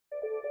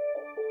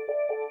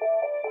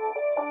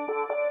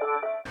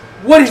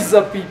What is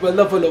up people,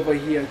 Dhaval over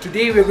here.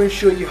 Today we're going to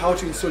show you how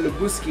to install a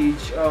boost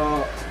gauge.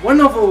 One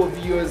of our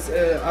viewers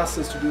asked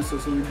us to do so,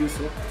 so we'll do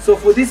so. So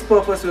for this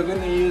purpose we're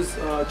going to use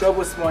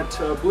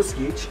Turbosmart boost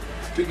gauge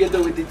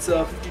together with its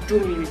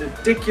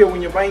 52mm. Take care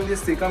when you're buying this,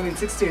 they come in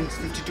 60 and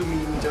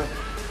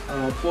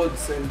 52mm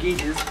pods and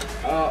gauges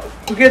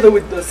together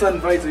with the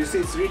sun visor. You see,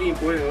 it's really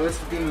important or else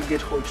the thing will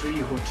get hot, really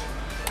hot.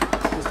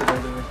 Just by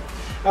the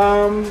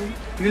way.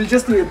 You'll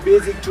just need a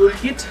basic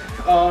toolkit,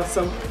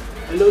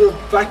 a lot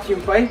of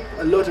vacuum pipe,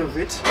 a lot of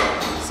it.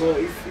 So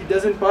if it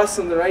doesn't pass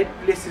on the right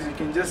places, you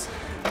can just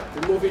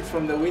remove it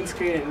from the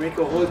windscreen and make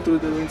a hole through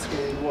the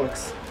windscreen and it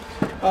works.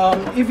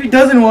 If it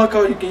doesn't work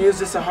out, you can use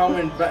just a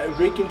hammer and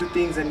break into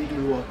things and it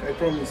will work. I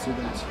promise you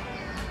that.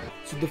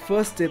 So the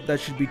first step that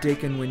should be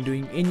taken when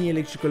doing any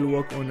electrical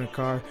work on a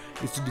car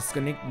is to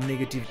disconnect the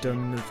negative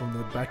terminal from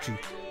the battery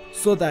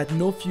so that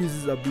no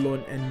fuses are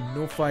blown and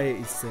no fire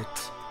is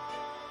set.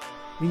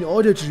 In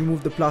order to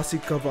remove the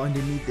plastic cover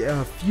underneath, there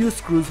are a few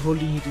screws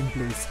holding it in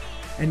place,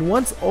 and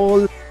once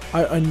all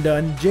are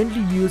undone,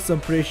 gently use some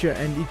pressure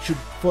and it should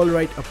fall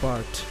right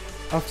apart.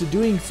 After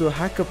doing so,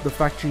 hack up the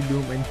factory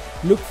loom and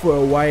look for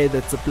a wire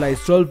that supplies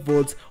 12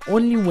 volts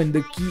only when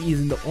the key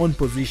is in the on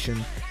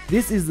position.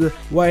 This is the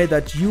wire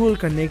that you will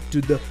connect to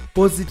the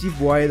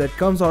positive wire that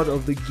comes out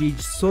of the gauge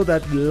so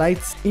that the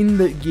lights in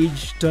the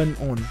gauge turn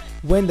on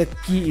when the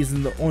key is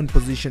in the on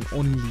position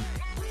only.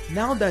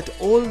 Now that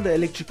all the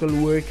electrical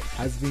work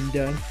has been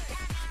done,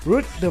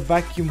 route the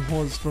vacuum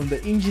hose from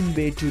the engine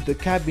bay to the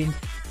cabin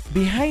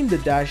behind the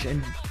dash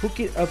and hook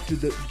it up to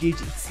the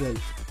gauge itself.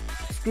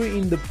 Screw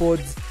in the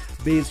pod's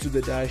base to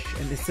the dash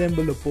and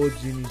assemble the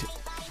pod's unit.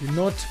 Do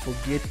not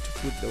forget to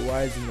put the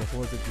wires in the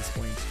hose at this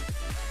point.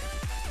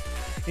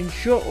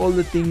 Ensure all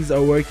the things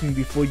are working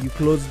before you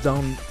close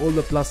down all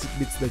the plastic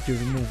bits that you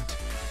removed.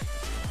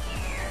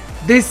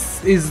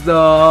 This is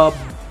the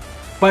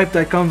pipe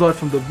that comes out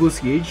from the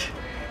boost gauge.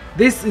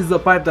 This is the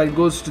pipe that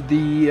goes to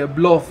the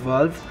blow-off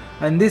valve,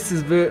 and this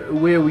is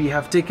where we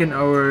have taken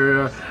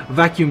our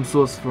vacuum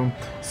source from.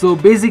 So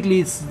basically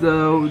it's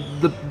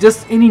the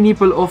just any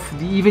nipple of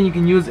the, even you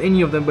can use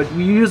any of them, but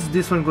we use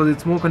this one because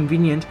it's more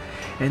convenient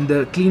and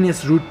the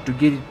cleanest route to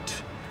get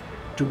it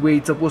to where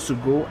it's supposed to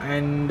go.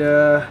 And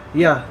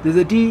yeah, there's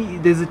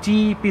a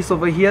T piece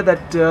over here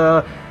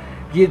that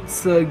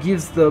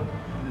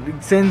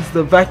sends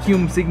the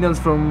vacuum signals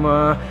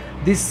from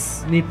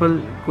this nipple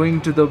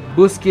going to the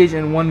boost gauge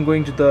and one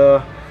going to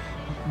the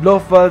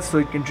blow-off valve so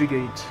it can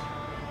trigger it.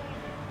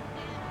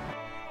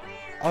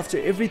 After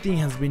everything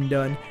has been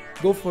done,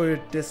 go for a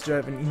test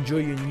drive and enjoy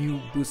your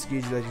new boost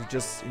gauge that you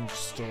just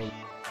installed.